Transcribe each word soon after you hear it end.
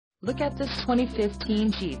Look at this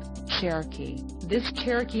 2015 Jeep Cherokee. This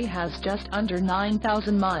Cherokee has just under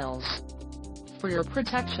 9,000 miles. For your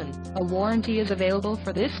protection, a warranty is available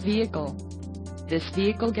for this vehicle. This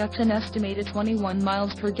vehicle gets an estimated 21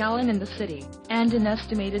 miles per gallon in the city, and an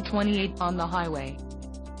estimated 28 on the highway.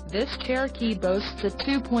 This Cherokee boasts a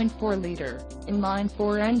 2.4-liter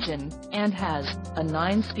inline-4 engine, and has a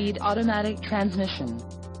 9-speed automatic transmission.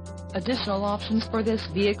 Additional options for this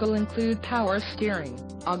vehicle include power steering,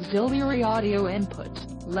 auxiliary audio input,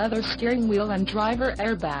 leather steering wheel and driver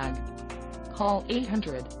airbag. Call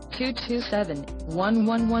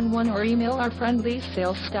 800-227-1111 or email our friendly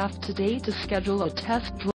sales staff today to schedule a test drive.